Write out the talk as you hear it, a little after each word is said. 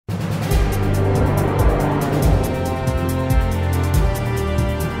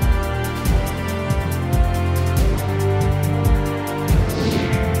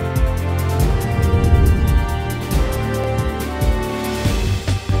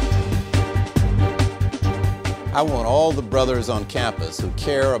I want all the brothers on campus who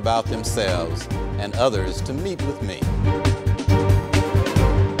care about themselves and others to meet with me.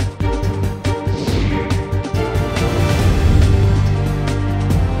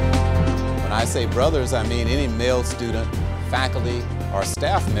 When I say brothers, I mean any male student, faculty, or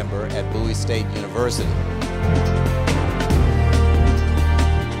staff member at Bowie State University.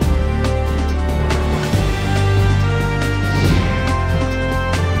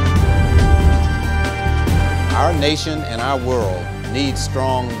 Our nation and our world need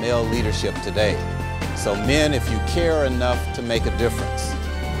strong male leadership today. So men, if you care enough to make a difference,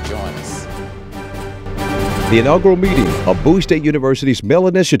 join us. The inaugural meeting of Bowie State University's Male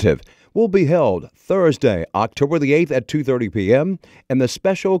Initiative will be held Thursday, October the 8th at 2:30 p.m. in the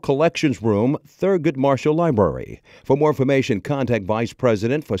Special Collections Room, Thurgood Marshall Library. For more information, contact Vice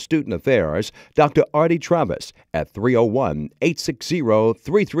President for Student Affairs, Dr. Artie Travis, at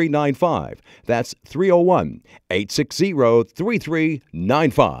 301-860-3395. That's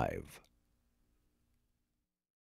 301-860-3395.